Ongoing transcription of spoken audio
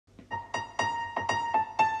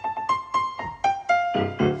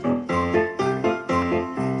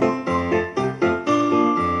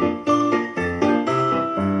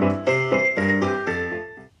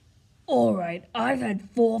I've had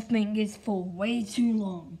 4 fingers for way too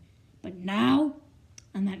long. But now,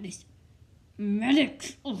 I'm at this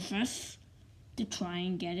medic's office to try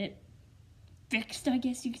and get it fixed, I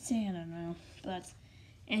guess you could say. I don't know. But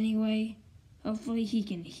anyway, hopefully he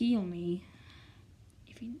can heal me.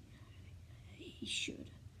 If he should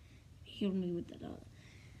heal me with that.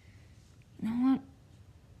 You know what?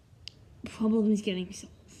 Problem is getting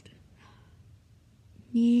solved.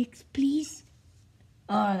 Next, please.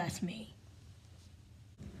 Oh, that's me.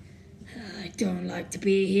 I don't like to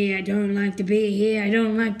be here. I don't like to be here. I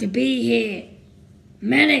don't like to be here.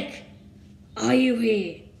 Medic, are you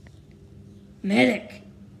here? Medic,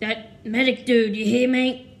 that medic dude, you hear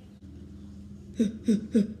me?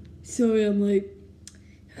 Sorry I'm late.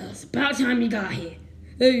 It's about time you got here.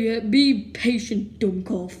 Hey, be patient, dumb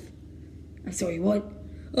cough. I'm sorry, what?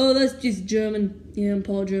 Oh, that's just German. Yeah, I'm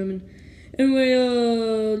Paul German. Anyway,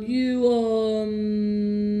 you,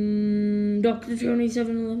 Dr.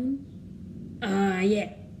 2711?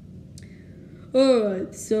 Yeah.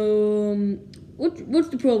 Alright, so, what's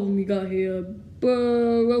the problem you got here?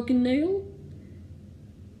 Broken nail?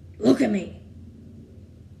 Look at me.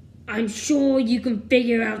 I'm sure you can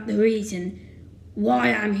figure out the reason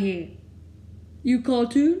why I'm here. You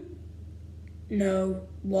cartoon? No.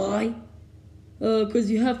 Why?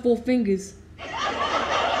 'Cause you have 4 fingers.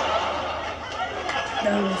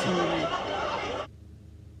 That was horrible.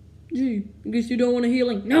 Gee, I guess you don't want a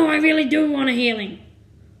healing. No, I really do want a healing.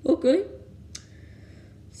 Okay.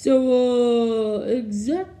 So,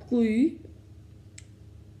 exactly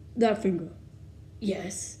that finger.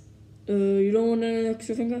 Yes. You don't want an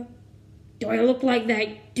extra finger? Do I look like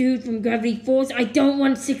that dude from Gravity Falls? I don't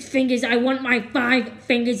want 6 fingers. I want my 5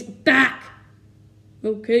 fingers back.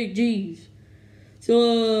 Okay, geez.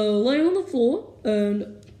 So, lay on the floor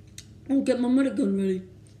and I'll get my medic gun ready.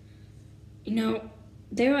 You know,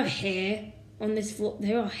 there are hair on this floor.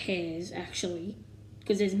 There are hairs, actually.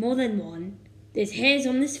 Because there's more than one. There's hairs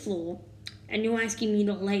on this floor. And you're asking me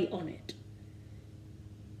to lay on it.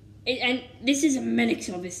 And this is a medic's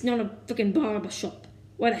office, not a freaking barber shop.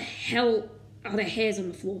 Why the hell are there hairs on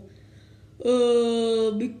the floor?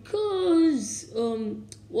 Because,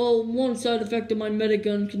 well, one side effect of my medic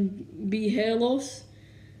gun can be hair loss.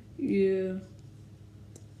 Yeah.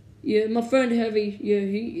 Yeah, my friend Heavy, yeah,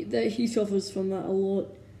 he suffers from that a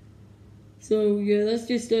lot. So, yeah, that's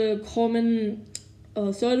just a common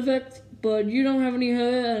side effect. But you don't have any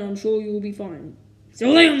hair, and I'm sure you'll be fine.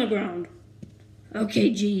 So lay on the ground.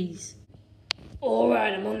 Okay, geez.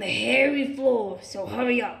 Alright, I'm on the hairy floor, so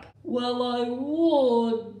hurry up. Well, I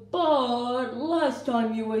would, but last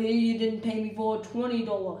time you were here, you didn't pay me for a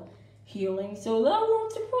 $20 healing, so that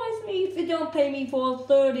won't surprise me if you don't pay me for a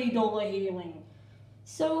 $30 healing.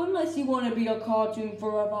 So unless you want to be a cartoon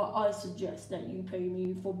forever, I suggest that you pay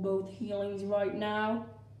me for both healings right now.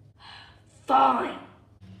 Fine.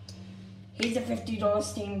 Here's a $50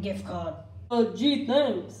 Steam gift card. Gee,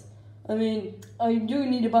 thanks. I mean, I do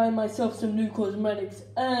need to buy myself some new cosmetics,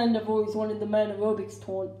 and I've always wanted the Man Aerobics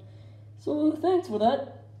taunt. So thanks for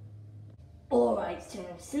that. Alright, so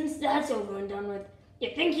since that's over and done with, you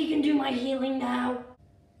think you can do my healing now?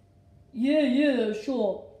 Yeah,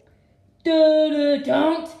 sure.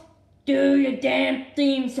 Don't do your damn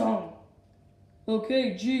theme song.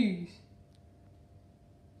 Okay, geez.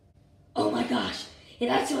 Oh my gosh, it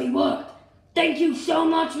actually worked. Thank you so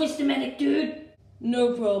much, Mr. Medic Dude.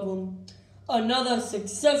 No problem. Another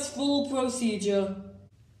successful procedure.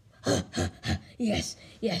 Yes,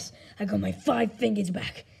 I got my 5 fingers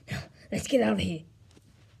back. Now, let's get out of here.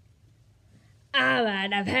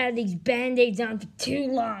 Alright, I've had these band-aids on for too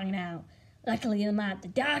long now. Luckily, I'm at the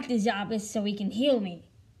doctor's office so he can heal me.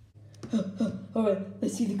 Alright,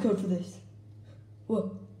 let's see the code for this.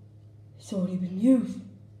 Whoa, it's already been used.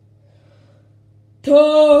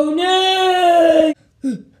 Tony!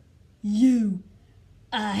 You.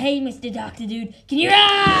 Hey, Mr. Doctor Dude, can you...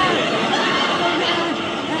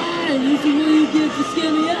 This is what you get for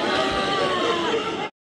scaring me out.